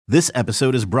This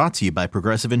episode is brought to you by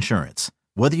Progressive Insurance.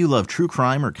 Whether you love true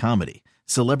crime or comedy,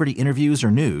 celebrity interviews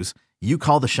or news, you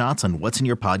call the shots on what's in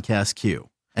your podcast queue.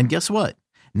 And guess what?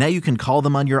 Now you can call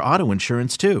them on your auto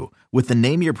insurance too with the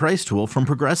Name Your Price tool from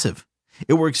Progressive.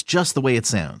 It works just the way it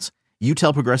sounds. You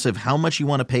tell Progressive how much you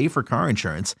want to pay for car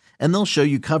insurance, and they'll show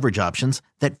you coverage options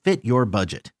that fit your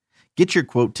budget. Get your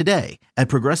quote today at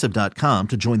Progressive.com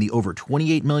to join the over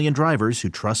 28 million drivers who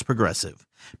trust Progressive.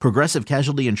 Progressive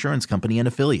Casualty Insurance Company and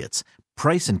Affiliates.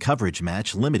 Price and coverage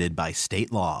match limited by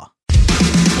state law.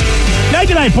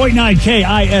 99.9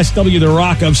 KISW, the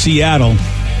Rock of Seattle.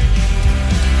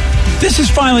 This is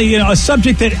finally, a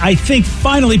subject that I think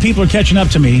finally people are catching up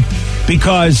to me,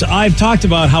 because I've talked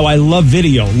about how I love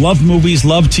video, love movies,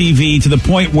 love TV, to the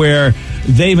point where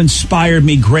they've inspired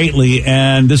me greatly.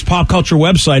 And this pop culture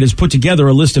website has put together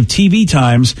a list of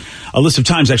times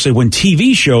actually when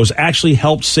TV shows actually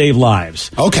helped save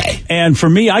lives. Okay. And for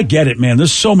me, I get it, man.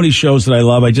 There's so many shows that I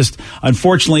love.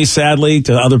 Unfortunately, sadly,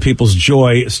 to other people's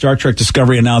joy, Star Trek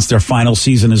Discovery announced their final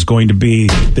season is going to be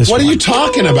this What one. are you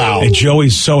talking about? And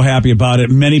Joey's so happy about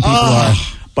it. Many people are.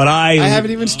 But I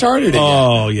haven't even started it yet.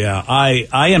 Oh, yeah. I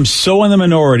am so in the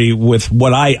minority with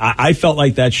what I felt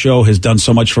like that show has done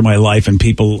so much for my life, and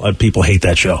people hate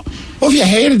that show. Well, if you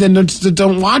hate it, then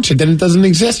don't watch it. Then it doesn't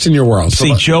exist in your world.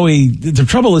 See, Joey, the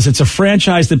trouble is it's a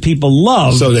franchise that people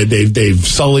love. So they've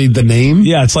sullied the name?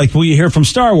 Yeah, it's like what you hear from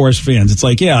Star Wars fans. It's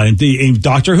like, and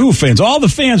Doctor Who fans. All the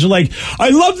fans are like, I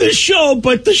love this show,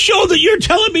 but the show that you're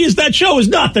telling me is that show is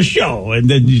not the show. And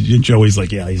then Joey's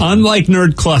like, yeah. Unlike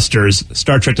Nerd Clusters,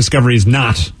 Star Trek Discovery is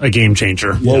not a game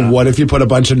changer. Well, what if you put a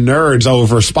bunch of nerds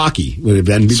over Spocky? Would it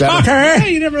then be better? Yeah,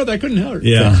 you never know. That couldn't hurt.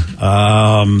 Yeah.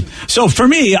 So for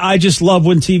me, I just love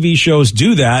when TV shows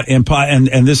do that.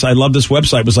 And this, I love this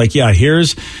website. It was like,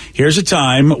 here's a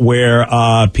time where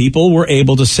people were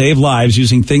able to save lives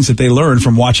using things that they learned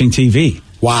from watching TV.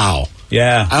 Wow.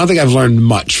 Yeah. I don't think I've learned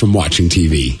much from watching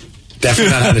TV.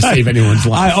 Definitely not how to save anyone's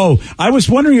life. I was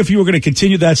wondering if you were going to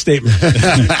continue that statement.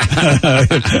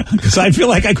 Because I feel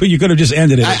like you could have just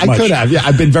ended it. I could have. Yeah,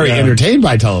 I've been very entertained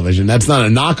by television. That's not a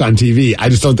knock on TV. I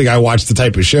just don't think I watch the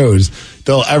type of shows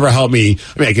that'll ever help me.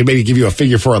 I mean, I could maybe give you a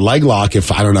figure for a leg lock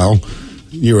if, I don't know,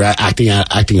 you were acting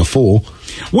a fool.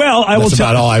 Well, That's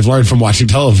about all I've learned from watching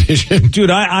television. Dude,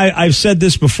 I've said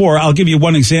this before. I'll give you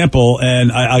one example,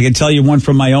 and I can tell you one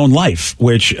from my own life,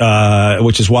 which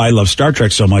is why I love Star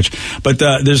Trek so much. But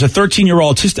there's a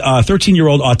 13-year-old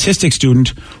autistic student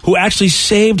who actually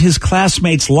saved his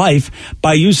classmate's life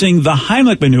by using the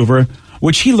Heimlich maneuver,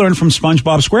 which he learned from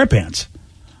SpongeBob SquarePants.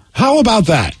 How about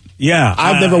that? Yeah.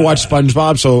 I've never watched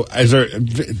SpongeBob, so is there,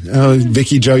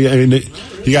 Vicky, Joe,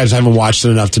 you guys haven't watched it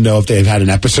enough to know if they've had an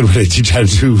episode where they teach how to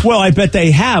do. Well, I bet they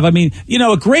have. I mean,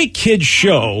 a great kids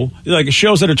show, like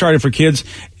shows that are targeted for kids,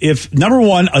 if, number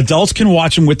one, adults can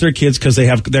watch them with their kids because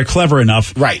they're clever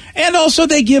enough. Right. And also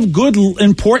they give good,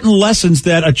 important lessons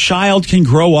that a child can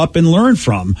grow up and learn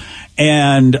from.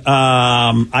 And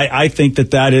I think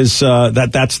that's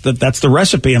the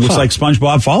recipe, and it looks like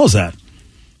SpongeBob follows that.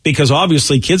 Because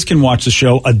obviously kids can watch the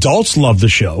show, adults love the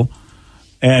show,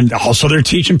 and also they're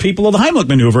teaching people of the Heimlich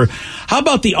maneuver. How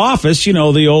about The Office,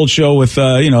 the old show with,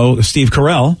 Steve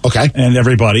Carell. Okay. And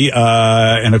everybody,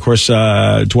 and of course,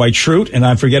 Dwight Schrute, and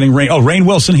I'm forgetting Rainn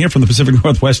Wilson here from the Pacific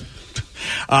Northwest.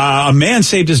 A man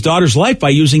saved his daughter's life by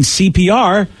using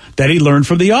CPR that he learned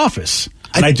from The Office.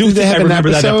 And I do think I remember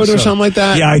that episode or something like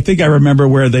that. Yeah, I think I remember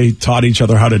where they taught each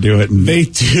other how to do it. And they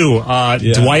do.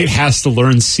 Dwight has to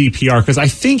learn CPR because I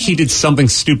think he did something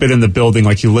stupid in the building,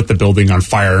 like he lit the building on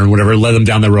fire and whatever, led him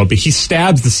down the road. But he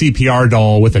stabs the CPR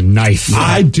doll with a knife. Yeah.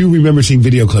 I do remember seeing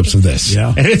video clips of this.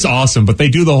 Yeah, and it's awesome. But they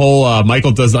do the whole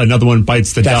Michael does another one,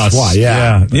 bites the dust. That's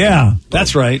why. Yeah.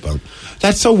 That's right.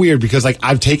 That's so weird because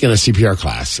I've taken a CPR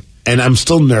class and I'm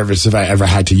still nervous if I ever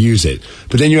had to use it.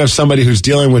 But then you have somebody who's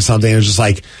dealing with something and it's just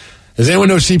like, does anyone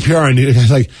know CPR? And you're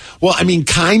like, well, I mean,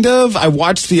 kind of. I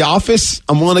watched The Office.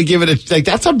 I'm willing to give it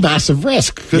that's a massive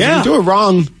risk. Because if you do it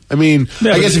wrong, I mean,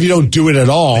 I guess if you don't do it at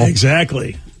all.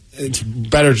 Exactly. It's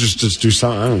better just do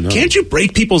something. I don't know. Can't you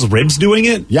break people's ribs doing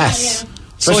it? Yes.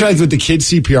 Especially like with the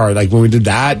kids CPR. Like when we did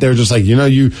that, they were just like,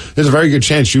 there's a very good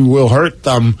chance you will hurt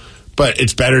them. But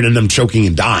it's better than them choking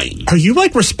and dying. Are you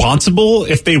responsible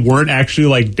if they weren't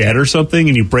actually dead or something,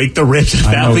 and you break the ribs and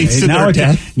that leads to their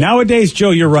death? Nowadays,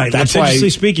 Joe, you're right. That's Potentially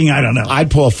speaking, I don't know.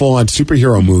 I'd pull a full-on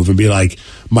superhero move and be like,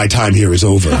 "My time here is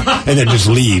over," and then just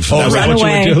leave. That's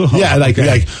what you would do. Yeah, like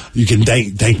you can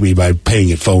thank me by paying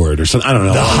it forward or something. I don't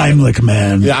know. The Heimlich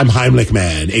man. Yeah, I'm Heimlich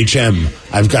man. HM.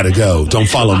 I've got to go. Don't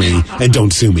follow me and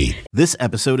don't sue me. This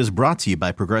episode is brought to you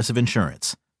by Progressive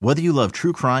Insurance. Whether you love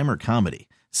true crime or comedy,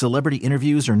 celebrity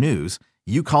interviews or news,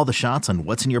 You call the shots on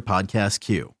what's in your podcast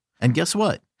queue. And guess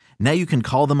what? Now you can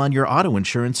call them on your auto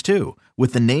insurance too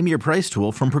with the Name Your Price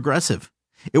tool from Progressive.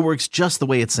 It works just the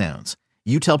way it sounds.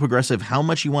 You tell Progressive how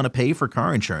much you want to pay for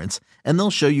car insurance, and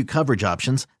they'll show you coverage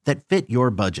options that fit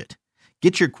your budget.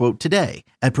 Get your quote today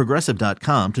at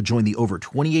Progressive.com to join the over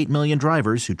 28 million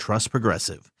drivers who trust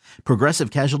Progressive. Progressive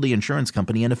Casualty Insurance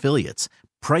Company and Affiliates.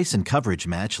 Price and coverage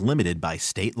match limited by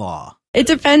state law. It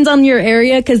depends on your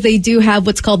area because they do have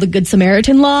what's called the Good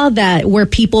Samaritan law where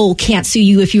people can't sue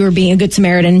you if you were being a Good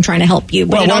Samaritan and trying to help you.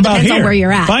 But well, it all depends on where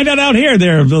you're at. Find out here.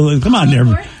 There. Come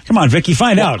on, Vicky,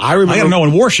 find out. I remember. I gotta know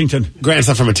in Washington. Granted, it's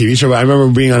not from a TV show, but I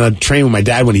remember being on a train with my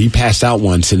dad when he passed out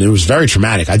once, and it was very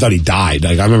traumatic. I thought he died.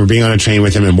 Like, I remember being on a train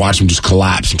with him and watching him just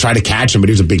collapse and try to catch him, but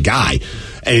he was a big guy.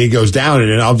 And he goes down,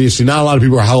 and obviously not a lot of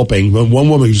people are helping, but one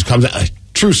woman just comes out, a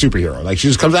true superhero. Like, she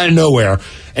just comes out of nowhere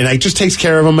and, like, just takes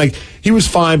care of him. Like, he was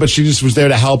fine, but she just was there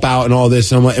to help out and all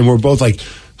this. And we're both like,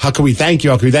 how can we thank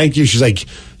you? How can we thank you? She's like,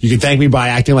 you can thank me by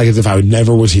acting like as if I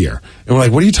never was here. And we're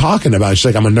like, what are you talking about? She's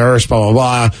like, I'm a nurse, blah, blah,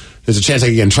 blah. There's a chance I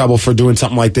could get in trouble for doing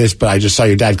something like this, but I just saw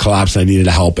your dad collapse and I needed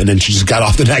help. And then she just got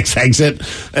off the next exit.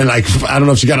 And, like, I don't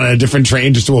know if she got on a different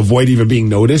train just to avoid even being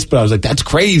noticed, but I was like, that's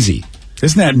crazy.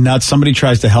 Isn't that nuts? Somebody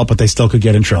tries to help, but they still could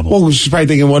get in trouble. Well, she's probably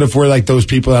thinking, what if we're like those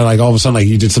people that, like, all of a sudden, like,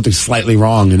 you did something slightly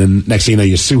wrong, and then next thing you know,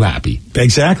 you're sue happy.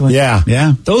 Exactly. Yeah.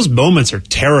 Yeah. Those moments are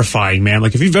terrifying, man.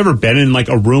 Like, if you've ever been in, like,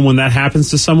 a room when that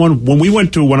happens to someone, when we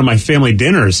went to one of my family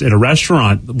dinners at a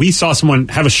restaurant, we saw someone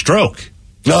have a stroke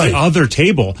at the other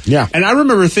table. Yeah. And I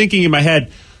remember thinking in my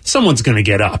head, someone's going to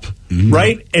get up,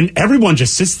 right? And everyone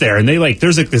just sits there, and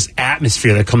there's like this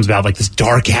atmosphere that comes about, like this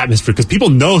dark atmosphere, because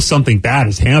people know something bad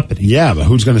is happening. Yeah, but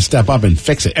who's going to step up and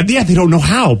fix it? And yeah, they don't know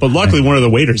how, but luckily one of the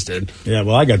waiters did. Yeah,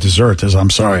 well, I got dessert. I'm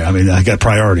sorry. I mean, I got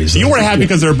priorities. You were happy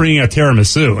because they were bringing a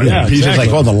tiramisu. Yeah, He's just exactly.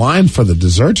 like, oh, the line for the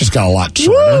dessert just got a lot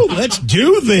shorter. Woo, let's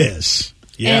do this.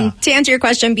 Yeah. And to answer your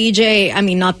question, BJ, I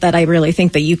mean, not that I really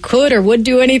think that you could or would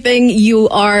do anything. You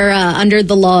are under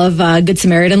the law of Good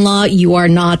Samaritan law. You are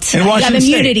not. In you have Washington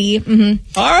immunity.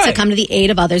 All right. To come to the aid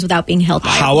of others without being held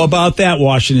liable. How about that,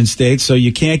 Washington State? So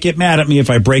you can't get mad at me if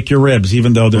I break your ribs,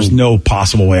 even though there's no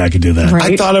possible way I could do that.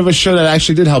 Right. I thought of a show that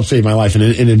actually did help save my life in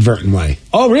an inadvertent way.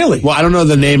 Oh, really? Well, I don't know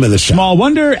the name of the show. Small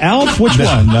Wonder, Alf, which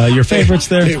one? Your favorites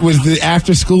there? It was the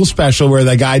after-school special where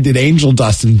the guy did angel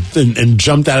dust and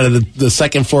jumped out of the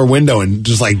second floor window and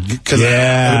just like, because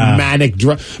manic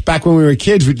back when we were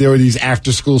kids, there were these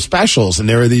after-school specials and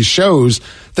there were these shows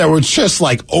that were just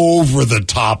like over the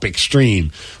top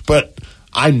extreme. But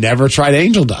I never tried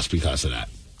angel dust because of that.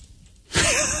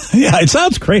 Yeah, it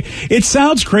sounds crazy. It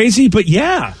sounds crazy, but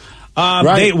yeah.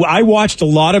 Right. I watched a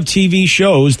lot of TV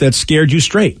shows that scared you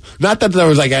straight. Not that there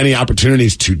was like any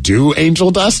opportunities to do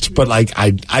angel dust, but like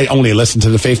I only listened to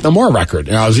the Faith No More record,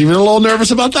 and I was even a little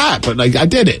nervous about that, but like I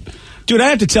did it. Dude, I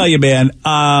have to tell you, man,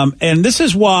 and this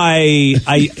is why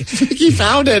I... He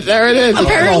found it. There it is.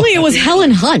 Apparently, it was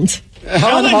Helen Hunt.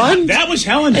 Helen Hunt? That was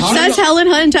Helen It Hunt? says Helen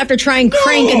Hunt after trying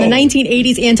crank in the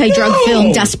 1980s anti-drug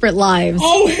film Desperate Lives.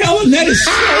 Oh, Helen, that is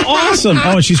so awesome.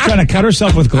 Oh, and she's trying to cut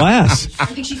herself with glass. I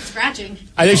think she's scratching.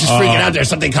 I think she's freaking out. There's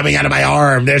something coming out of my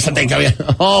arm. There's something coming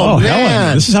out. Oh, man.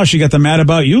 Helen, this is how she got the Mad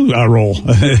About You role.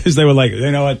 They were like,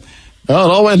 you know what? Oh,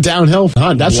 it all went downhill for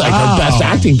Hunt. That's like her best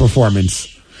acting performance.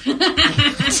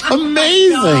 It's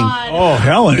amazing. Oh,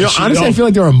 Helen. You know, honestly, I feel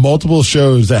like there were multiple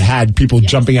shows that had people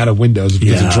jumping out of windows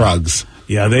because of drugs.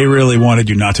 Yeah, they really wanted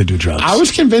you not to do drugs. I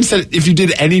was convinced that if you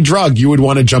did any drug, you would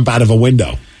want to jump out of a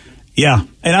window. Yeah.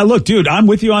 And look, dude, I'm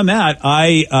with you on that.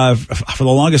 For the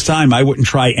longest time, I wouldn't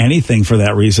try anything for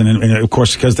that reason. And of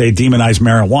course, because they demonized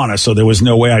marijuana. So there was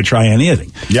no way I'd try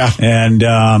anything. Yeah. And,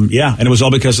 and it was all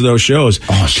because of those shows.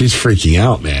 Oh, she's freaking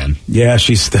out, man. Yeah,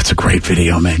 that's a great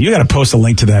video, man. You got to post a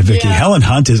link to that, Vicky. Yeah. Helen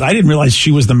Hunt I didn't realize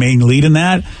she was the main lead in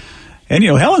that. And,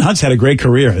 Helen Hunt's had a great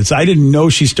career. I didn't know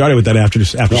she started with that after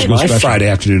school My special. Friday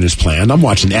afternoon is planned. I'm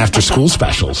watching after school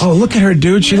specials. Oh, look at her,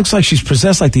 dude. She looks like she's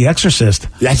possessed like The Exorcist.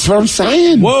 That's what I'm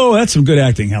saying. Whoa, that's some good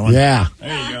acting, Helen. Yeah.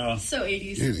 There you go. So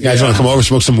 80s. You guys want to come over,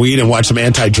 smoke some weed, and watch some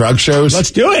anti-drug shows?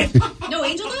 Let's do it. No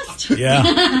angel dust?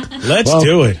 Yeah. Let's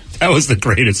do it. That was the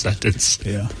greatest sentence.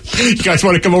 Yeah. You guys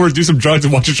want to come over and do some drugs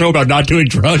and watch a show about not doing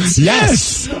drugs?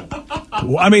 Yes.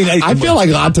 Well, I mean, I feel like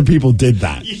lots of people did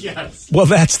that. Yes. well,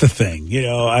 that's the thing,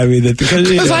 I mean,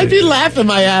 Because I'd be laughing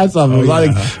my ass off.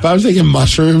 Like, if I was taking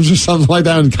mushrooms or something like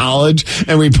that in college,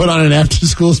 and we put on an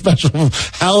after-school special of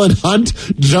Helen Hunt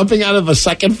jumping out of a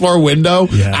second-floor window,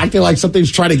 acting like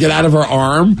something's trying to get out of her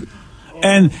arm.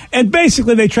 And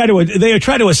basically they try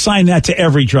to assign that to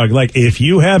every drug. Like, if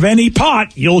you have any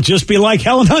pot, you'll just be like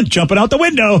Helen Hunt jumping out the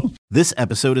window. This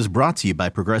episode is brought to you by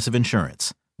Progressive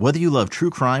Insurance. Whether you love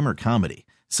true crime or comedy,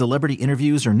 celebrity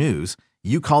interviews or news,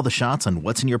 you call the shots on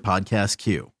what's in your podcast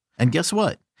queue. And guess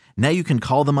what? Now you can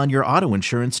call them on your auto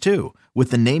insurance too with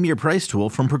the Name Your Price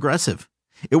tool from Progressive.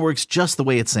 It works just the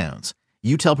way it sounds.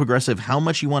 You tell Progressive how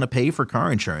much you want to pay for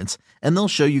car insurance, and they'll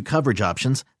show you coverage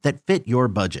options that fit your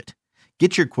budget.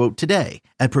 Get your quote today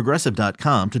at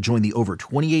Progressive.com to join the over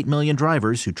 28 million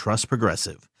drivers who trust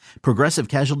Progressive. Progressive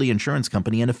Casualty Insurance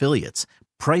Company and Affiliates.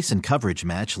 Price and coverage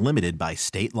match limited by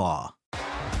state law.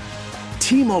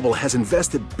 T-Mobile has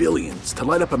invested billions to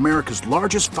light up America's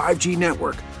largest 5G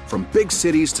network, from big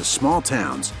cities to small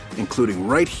towns, including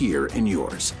right here in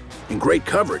yours. And great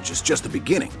coverage is just the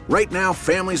beginning. Right now,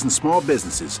 families and small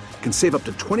businesses can save up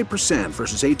to 20%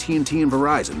 versus AT&T and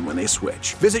Verizon when they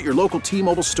switch. Visit your local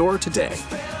T-Mobile store today.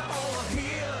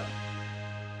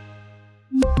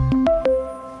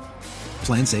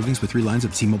 Plan savings with 3 lines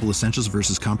of T-Mobile Essentials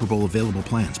versus comparable available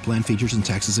plans. Plan features and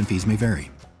taxes and fees may vary.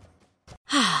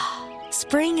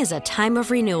 Spring is a time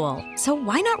of renewal, so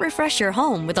why not refresh your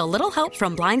home with a little help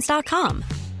from Blinds.com?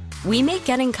 We make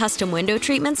getting custom window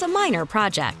treatments a minor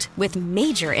project with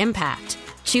major impact.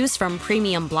 Choose from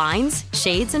premium blinds,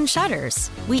 shades, and shutters.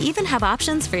 We even have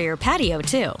options for your patio,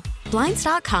 too.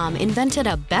 Blinds.com invented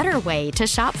a better way to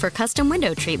shop for custom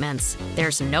window treatments.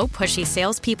 There's no pushy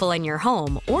salespeople in your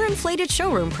home or inflated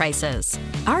showroom prices.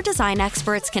 Our design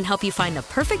experts can help you find the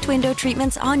perfect window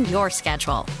treatments on your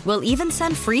schedule. We'll even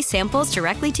send free samples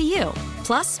directly to you.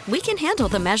 Plus, we can handle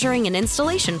the measuring and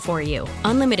installation for you.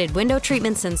 Unlimited window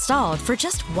treatments installed for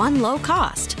just one low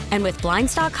cost. And with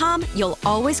Blinds.com, you'll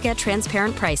always get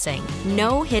transparent pricing.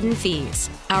 No hidden fees.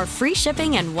 Our free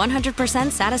shipping and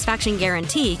 100% satisfaction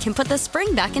guarantee can put the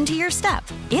spring back into your step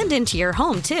and into your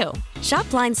home, too. Shop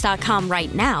Blinds.com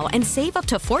right now and save up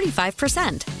to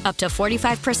 45%. Up to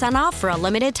 45% off for a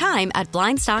limited time at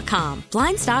Blinds.com.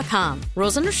 Blinds.com.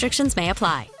 Rules and restrictions may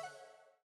apply.